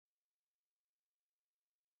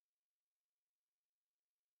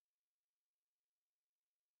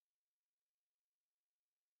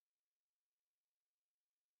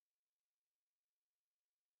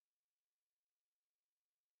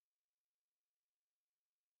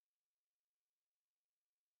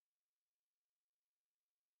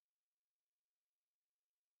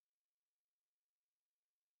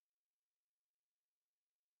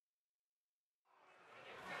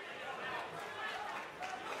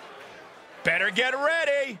Better get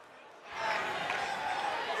ready.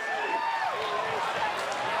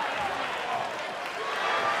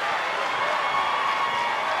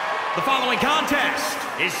 The following contest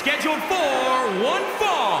is scheduled for one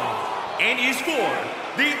fall and is for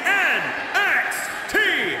the NXT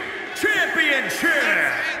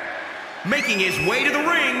Championship. Making his way to the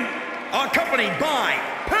ring, accompanied by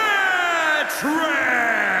Patrick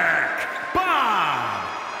Bob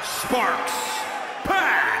Sparks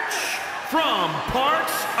Patch from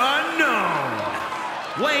Parts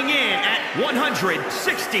Unknown. Weighing in at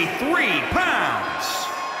 163 pounds,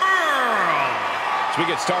 Earl. As we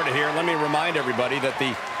get started here, let me remind everybody that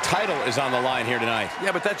the title is on the line here tonight.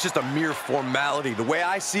 Yeah, but that's just a mere formality. The way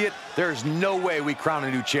I see it, there's no way we crown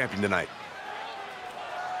a new champion tonight.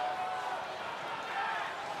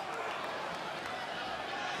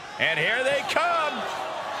 And here they come.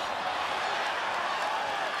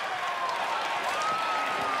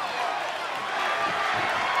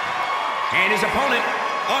 And his opponent,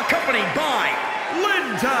 accompanied by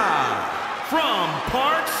Linda from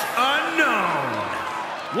Parts Unknown.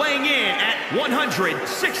 Weighing in at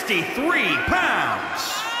 163 pounds,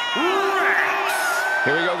 Rex.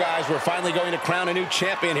 Here we go, guys. We're finally going to crown a new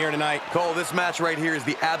champion here tonight. Cole, this match right here is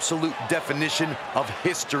the absolute definition of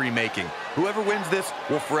history making. Whoever wins this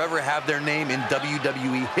will forever have their name in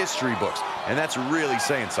WWE history books, and that's really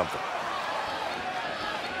saying something.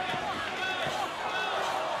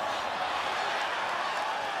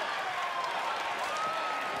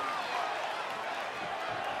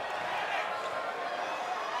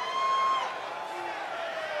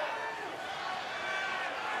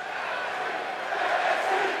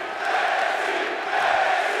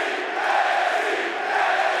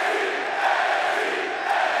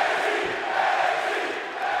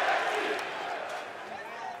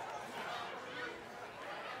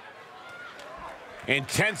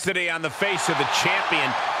 Intensity on the face of the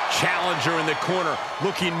champion. Challenger in the corner,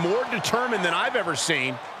 looking more determined than I've ever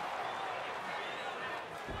seen.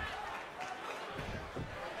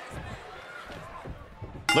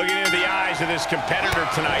 Looking into the eyes of this competitor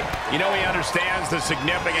tonight, you know he understands the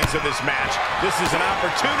significance of this match. This is an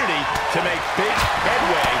opportunity to make big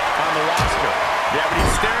headway on the roster. Yeah, but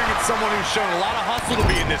he's staring at someone who's shown a lot of hustle to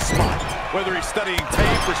be in this spot. Whether he's studying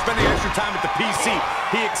tape or spending extra time at the PC,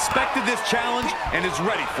 he expected this challenge and is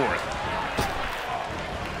ready for it.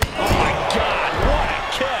 Oh my God, what a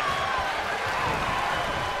kick!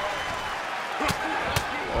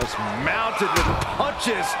 Just mounted with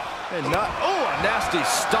punches and not, oh, a nasty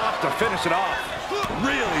stop to finish it off.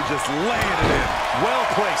 Really just laying it in.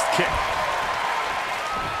 Well-placed kick.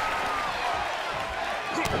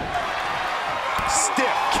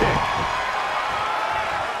 Stiff kick.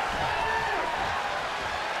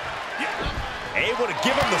 Able to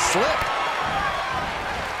give him the slip.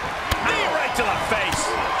 Knee right to the face.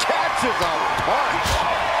 Catches a punch.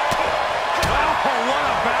 Oh, what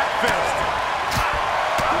a back fist.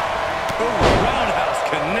 Oh, roundhouse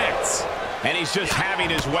connects. And he's just having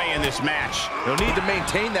his way in this match. He'll need to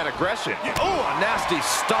maintain that aggression. Oh, a nasty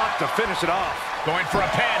stop to finish it off. Going for a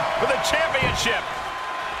pin for the championship.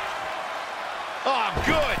 Oh,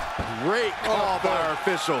 good. Great call by our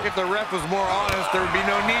official. If the ref was more honest, there would be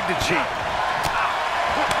no need to cheat.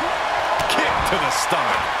 Kick to the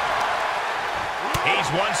stomach. He's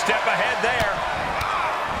one step ahead there.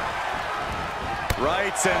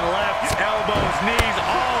 Rights and lefts, elbows, knees,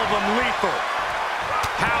 all of them lethal.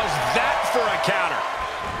 How's that for a counter?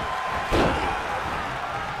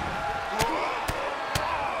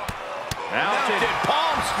 Mounted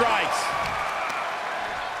palm strikes.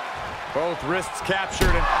 Both wrists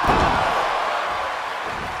captured and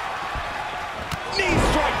knee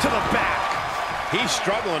strike to the back. He's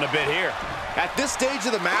struggling a bit here. At this stage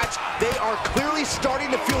of the match, they are clearly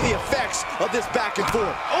starting to feel the effects of this back and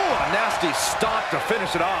forth. Oh, a nasty stop to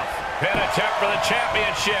finish it off. Pin attempt for the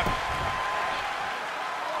championship.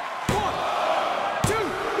 1, 2.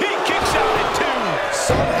 He kicks out at 2.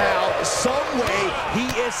 Somehow, some way,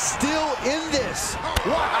 he is still in this.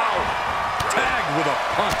 Wow. Tagged with a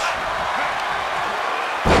punch.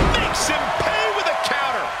 Makes him pay with a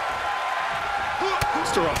counter.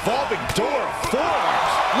 Just a revolving door of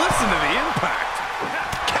forearms. Listen to the impact.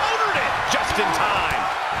 Countered it just in time.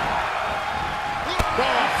 Oh,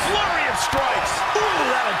 a flurry of strikes. Ooh,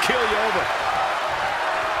 that'll kill you over.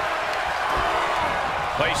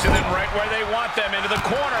 Placing them right where they want them, into the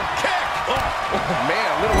corner. Kick. Oh, man,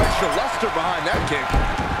 a little extra luster behind that kick.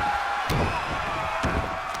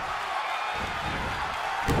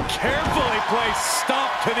 Carefully placed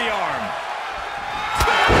stomp to the arm.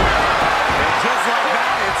 And just like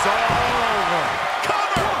that, it's all over.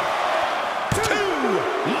 Cover. 2.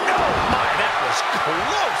 No, my, was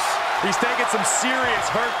close. He's taking some serious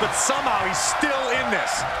hurt, but somehow he's still in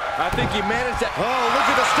this. I think he managed that. Oh, look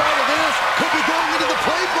at the start of this. Could be going into the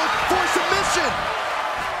playbook for submission.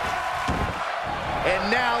 And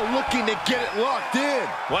now looking to get it locked in.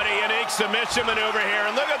 What a unique submission maneuver here.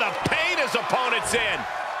 And look at the pain his opponent's in.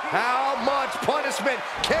 How much punishment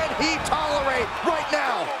can he tolerate right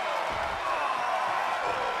now?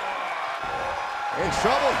 In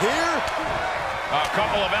trouble here. A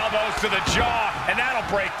couple of elbows to the jaw, and that'll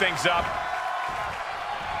break things up.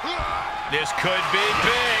 This could be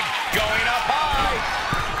big. Going up high.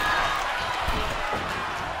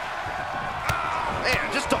 Man,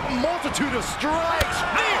 just a multitude of strikes.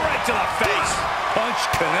 Knee right to the face. Punch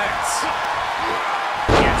connects.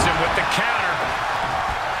 Gets him with the counter.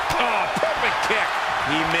 Oh, perfect kick.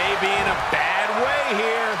 He may be in a bad way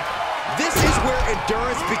here. This is where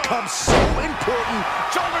endurance becomes so important.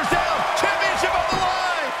 Shoulders down. Championship on the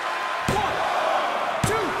line.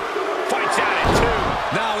 1, 2. Fights out at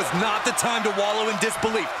 2. Now is not the time to wallow in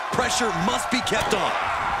disbelief. Pressure must be kept on.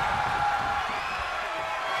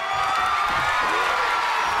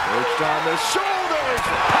 Perched on the shoulders.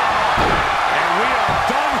 And we are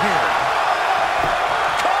done here.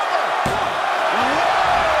 Cover.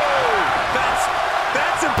 Whoa!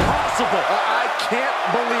 That's impossible. I can't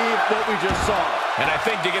believe what we just saw. And I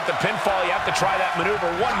think to get the pinfall, you have to try that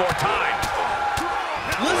maneuver one more time.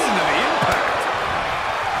 Listen to the impact.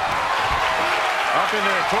 Up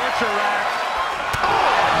into the torture rack. Oh,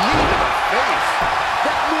 knee to the face.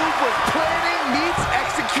 That move was planning meets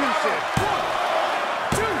execution.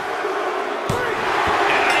 1, 2, 3.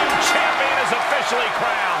 And a new champion is officially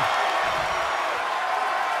crowned.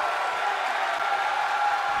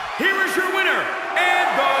 Here is your winner, and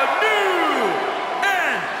the new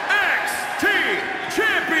NXT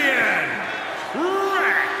Champion,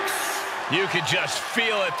 Rex. You can just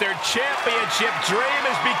feel it. Their championship dream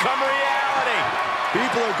has become reality.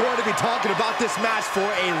 People are going to be talking about this match for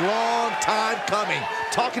a long time coming.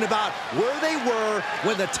 Talking about where they were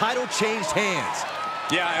when the title changed hands.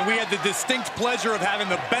 Yeah, and we had the distinct pleasure of having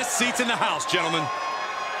the best seats in the house, gentlemen.